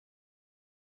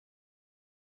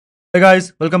Hey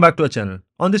guys, welcome back to our channel.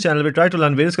 On this channel, we try to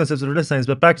learn various concepts of data science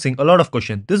by practicing a lot of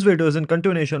questions. This video is in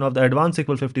continuation of the Advanced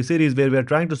SQL 50 series where we are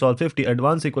trying to solve 50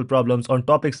 advanced SQL problems on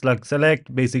topics like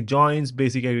select, basic joins,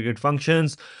 basic aggregate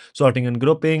functions, sorting and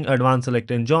grouping, advanced select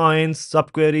and joins,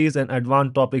 subqueries, and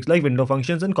advanced topics like window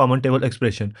functions and common table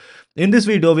expression. In this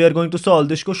video, we are going to solve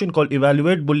this question called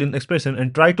evaluate Boolean expression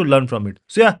and try to learn from it.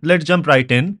 So yeah, let's jump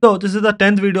right in. So this is the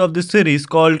 10th video of this series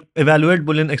called evaluate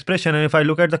Boolean expression, and if I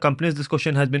look at the companies this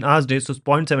question has been asked is, so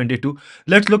 0.72.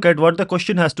 Let's look at what the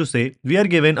question has to say. We are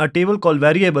given a table called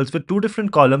variables with two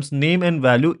different columns, name and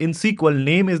value. In SQL,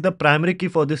 name is the primary key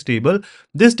for this table.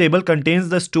 This table contains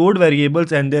the stored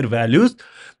variables and their values.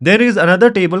 There is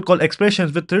another table called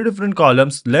expressions with three different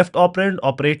columns, left operand,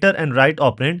 operator, and right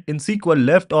operand. In SQL,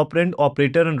 left operand,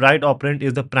 operator, and right operand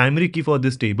is the primary key for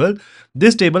this table.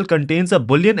 This table contains a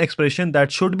Boolean expression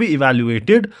that should be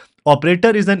evaluated. Operator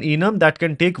is an enum that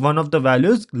can take one of the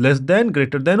values less than,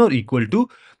 greater than, or equal to.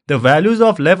 The values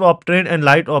of left operand and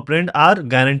right operand are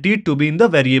guaranteed to be in the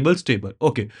variables table.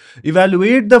 Okay.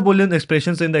 Evaluate the Boolean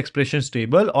expressions in the expressions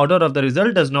table. Order of the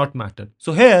result does not matter.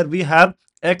 So here we have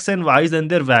x and y's and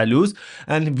their values,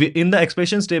 and in the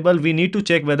expressions table we need to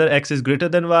check whether x is greater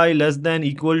than y, less than,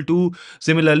 equal to.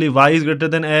 Similarly, y is greater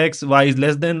than x, y is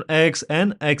less than x,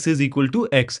 and x is equal to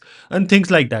x, and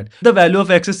things like that. The value of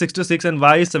x is 66 and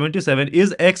y is 77.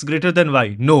 Is x greater than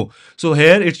y? No. So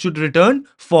here it should return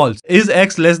false. Is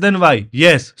x less than y?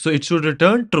 Yes. So it should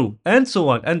return true, and so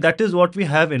on. And that is what we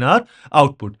have in our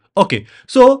output. Okay,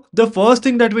 so the first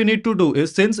thing that we need to do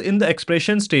is, since in the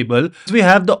expressions table we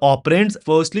have the operands,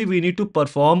 firstly we need to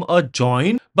perform a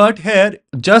join, but here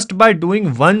just by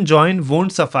doing one join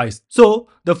won't suffice. So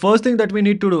the first thing that we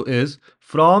need to do is,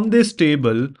 from this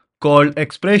table called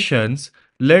expressions,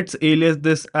 let's alias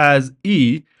this as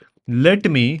E.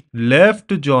 Let me left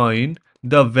join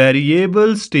the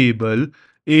variables table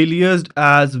aliased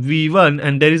as v1,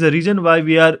 and there is a reason why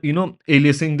we are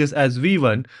aliasing this as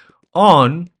v1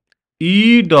 on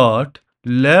E dot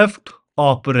left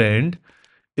operand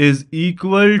is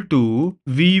equal to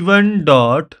v1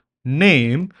 dot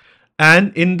name,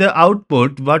 and in the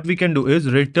output what we can do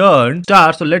is return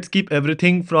star. So let's keep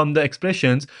everything from the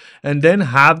expressions and then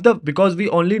have the, because we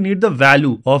only need the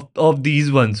value of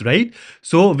these ones, right?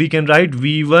 So we can write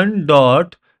v1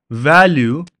 dot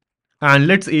value, and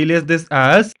let's alias this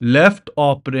as left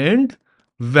operand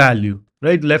value,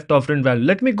 right? Left operand value.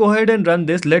 Let me go ahead and run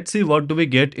this. Let's see what do we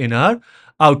get in our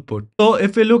output. So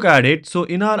if we look at it, so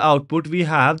in our output we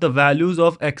have the values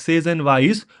of x's and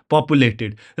y's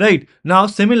populated, right? Now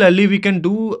similarly we can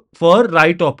do for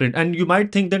right operand, and you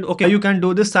might think that okay, you can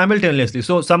do this simultaneously.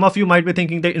 So some of you might be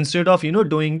thinking that instead of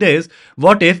doing this,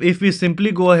 what if we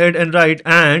simply go ahead and write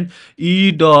and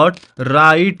e dot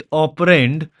right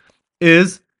operand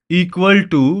is equal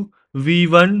to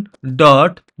v1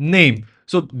 dot name.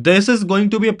 So this is going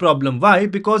to be a problem. Why?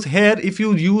 Because here if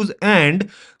you use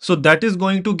and, so that is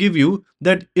going to give you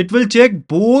that it will check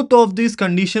both of these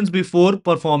conditions before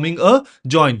performing a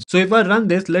join. So if I run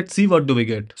this, let's see what do we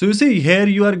get. So you see here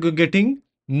you are getting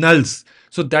nulls.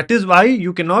 So that is why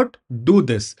you cannot do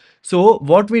this. So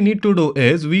what we need to do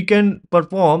is we can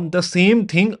perform the same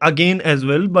thing again as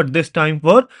well, but this time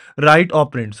for right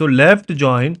operand. So left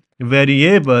join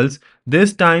variables,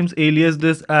 this times alias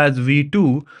this as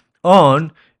v2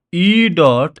 on e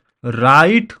dot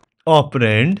right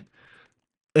operand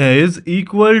is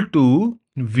equal to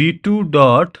v2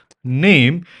 dot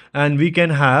name, and we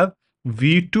can have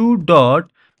v2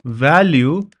 dot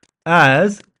value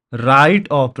as right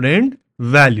operand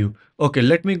value. Okay,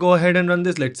 let me go ahead and run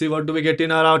this. Let's see what do we get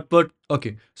in our output.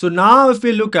 Okay, so now if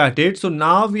we look at it, so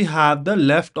now we have the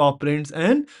left operands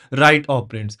and right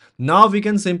operands. Now we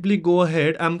can simply go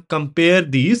ahead and compare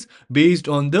these based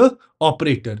on the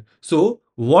operator. So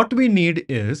what we need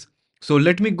is, so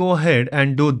let me go ahead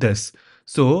and do this.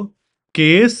 So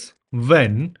case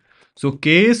when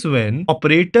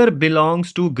operator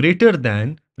belongs to greater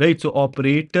than, right? So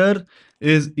operator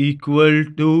is equal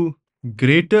to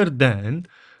greater than,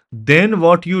 then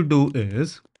what you do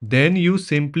is, then you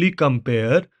simply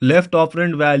compare left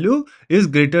operand value is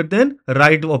greater than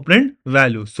right operand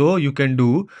value. So you can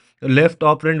do left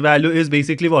operand value is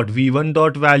basically what? v1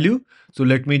 dot value. So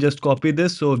let me just copy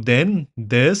this. So then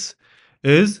this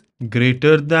is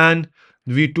greater than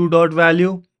v2 dot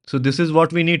value. So this is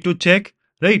what we need to check,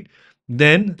 right?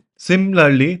 Then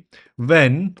similarly,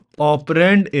 when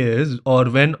operand is, or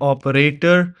when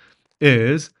operator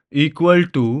is equal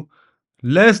to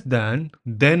less than,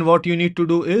 then what you need to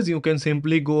do is you can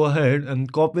simply go ahead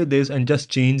and copy this and just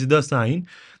change the sign.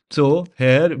 So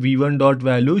here v1 dot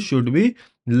value should be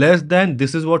less than,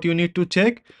 this is what you need to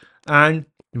check. And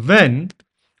when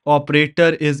operator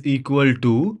is equal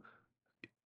to,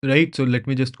 right? So let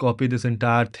me just copy this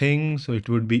entire thing so it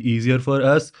would be easier for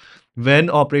us. When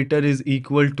operator is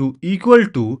equal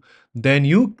to, then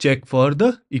you check for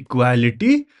the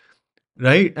equality,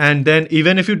 right? And then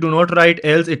even if you do not write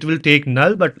else, it will take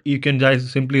null, but you can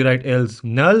just simply write else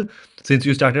null. Since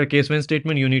you started a case when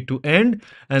statement, you need to end,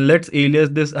 and let's alias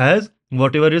this as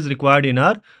whatever is required in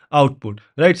our output,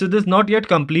 right? So this is not yet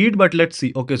complete, but let's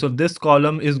see. Okay, so this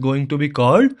column is going to be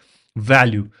called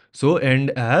value, so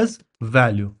end as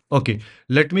value. Okay,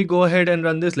 let me go ahead and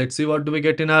run this. Let's see what do we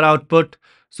get in our output.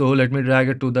 So let me drag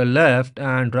it to the left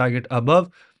and drag it above.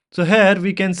 So here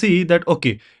we can see that,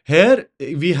 okay, here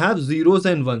we have zeros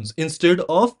and ones instead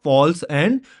of false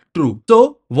and true.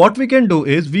 So what we can do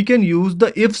is we can use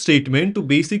the if statement to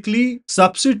basically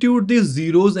substitute these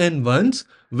zeros and ones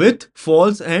with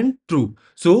false and true.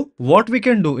 So what we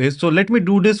can do is, so let me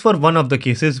do this for one of the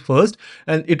cases first,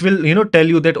 and it will, tell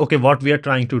you that, okay, what we are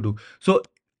trying to do. So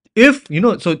if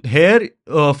so here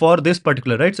for this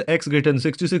particular, right, so x greater than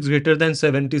 66 greater than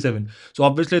 77, so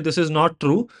obviously this is not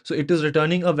true, so it is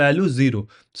returning a value 0.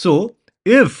 So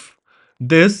if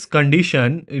this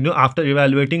condition, after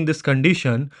evaluating this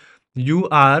condition, you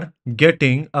are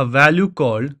getting a value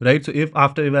called, right, so if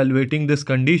after evaluating this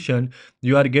condition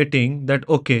you are getting that,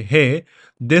 okay, hey,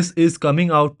 this is coming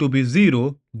out to be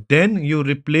 0, then you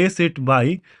replace it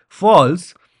by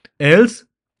false, else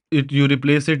you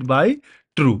replace it by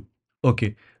true.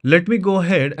 Okay, let me go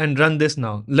ahead and run this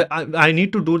now. I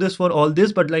need to do this for all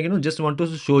this, but like, just want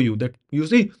to show you that, you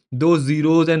see, those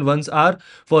zeros and ones are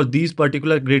for these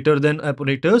particular greater than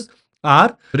operators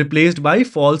are replaced by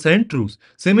false and trues.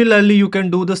 Similarly, you can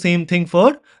do the same thing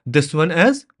for this one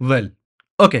as well.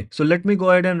 Okay, so let me go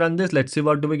ahead and run this. Let's see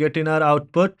what do we get in our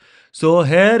output. So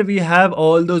here we have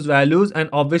all those values, and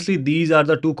obviously these are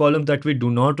the two columns that we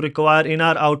do not require in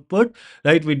our output,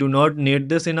 right? We do not need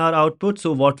this in our output.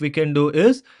 So what we can do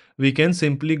is we can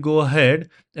simply go ahead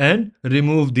and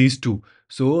remove these two.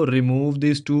 So remove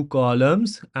these two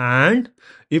columns, and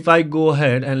if I go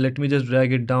ahead and let me just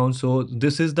drag it down. So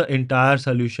this is the entire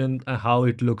solution, how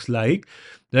it looks like,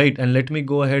 right? And let me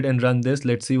go ahead and run this.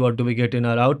 Let's see what do we get in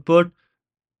our output.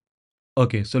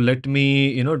 Okay, so let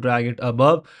me, drag it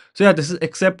above. So yeah, this is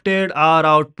accepted. Our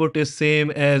output is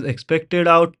same as expected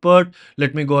output.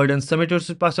 Let me go ahead and submit it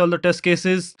to pass all the test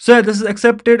cases. So yeah, this is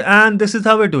accepted, and this is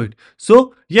how we do it.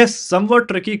 So yes, somewhat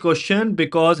tricky question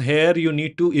because here you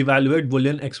need to evaluate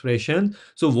Boolean expression.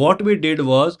 So what we did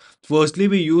was, firstly,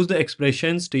 we used the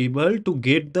expressions table to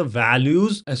get the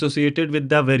values associated with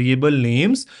the variable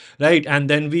names, right? And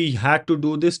then we had to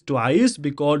do this twice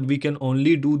because we can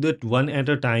only do that one at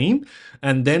a time.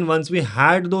 And then once we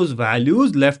had those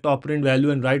values, left operand value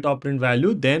and right operand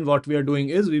value, then what we are doing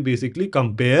is we basically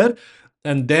compare.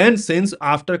 And then since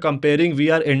after comparing we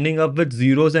are ending up with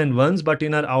zeros and ones, but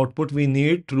in our output we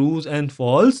need trues and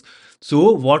false.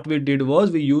 So what we did was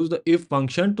we used the if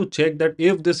function to check that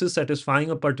if this is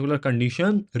satisfying a particular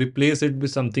condition, replace it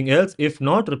with something else. If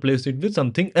not, replace it with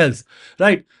something else,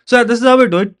 right? So this is how we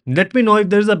do it. Let me know if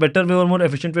there is a better way or more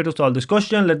efficient way to solve this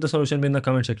question. Let the solution be in the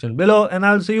comment section below, and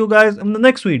I'll see you guys in the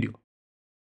next video.